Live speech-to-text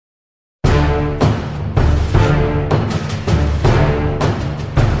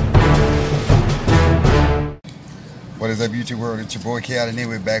What is up, YouTube world? It's your boy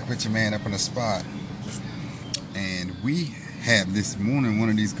Chaoticnitwit back with your man up in the spot. And we have this morning one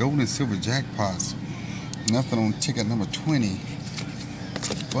of these gold and silver jackpots. Nothing on ticket number 20.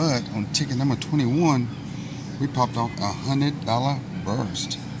 But on ticket number 21, we popped off a $100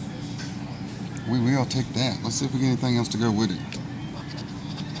 burst. We will take that. Let's see if we get anything else to go with it.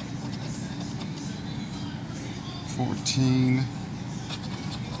 14,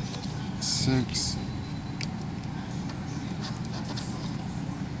 6,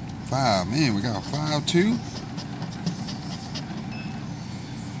 5. Man, we got a 5 too.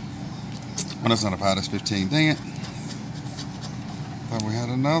 Well, that's not a 5, that's 15. Dang it. Thought we had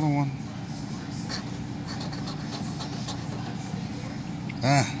another one.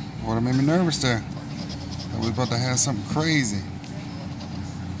 What made me nervous there. Thought we was about to have something crazy.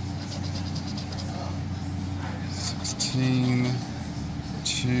 16,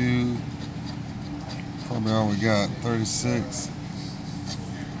 2, probably all we got. 36,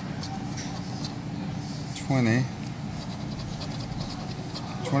 20,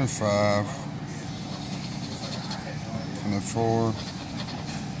 25, 24,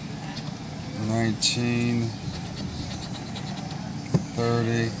 19,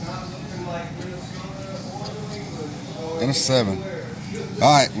 30, and a 7.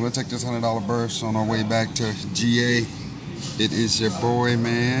 Alright, we'll take this $100 burst on our way back to GA. It is your boy,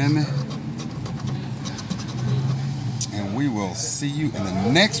 man. And we will see you in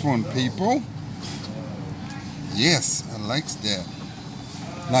the next one, people. Yes, I like that.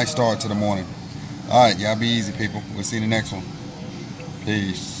 Nice start to the morning. Alright, y'all be easy, people. We'll see you in the next one.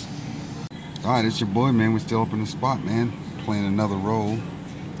 Peace. Alright, it's your boy, man. We're still up in the spot, man. Playing another roll.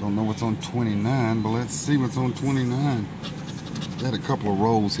 Don't know what's on 29, but let's see what's on 29. I had a couple of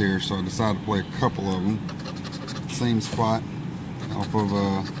rolls here, so I decided to play a couple of them. Same spot off of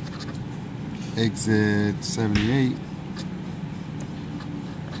exit 78.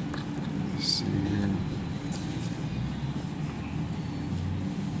 Let's see here.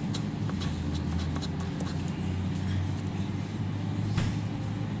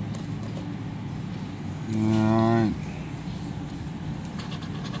 Alright.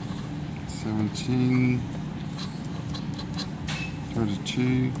 17.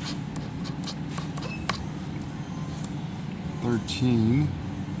 32, 13,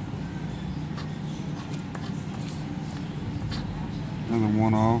 another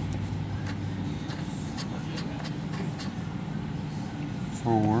one off,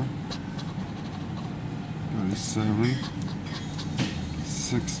 4, 37,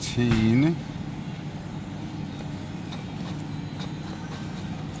 16,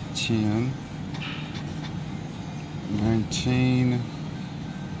 10, 19,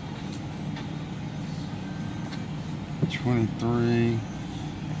 23,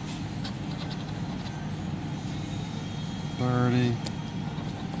 30,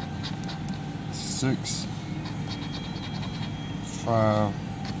 6, 5,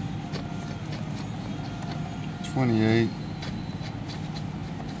 28,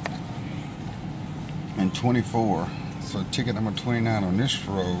 and 24. So ticket number 29 on this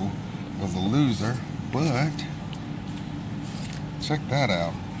row was a loser, but check that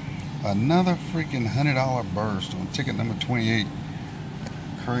out. Another freaking $100 burst on ticket number 28.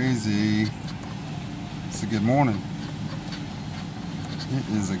 Crazy. It's a good morning. It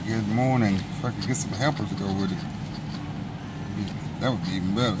is a good morning. If I could get some helpers to go with it, that would be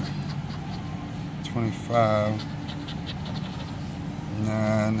even better. 25,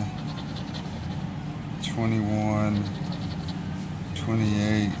 9, 21,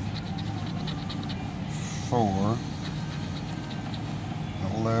 28, 4,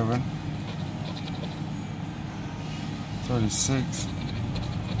 11, 36,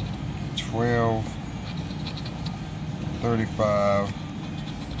 12, 35,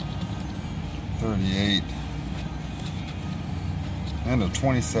 38, and a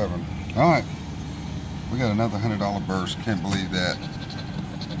 27. Alright, we got another $100 burst. Can't believe that.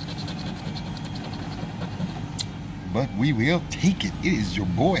 But we will take it. It is your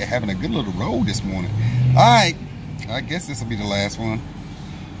boy having a good little roll this morning. Alright, I guess this will be the last one.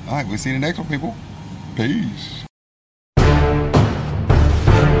 Alright, we'll see you in the next one, people. Peace.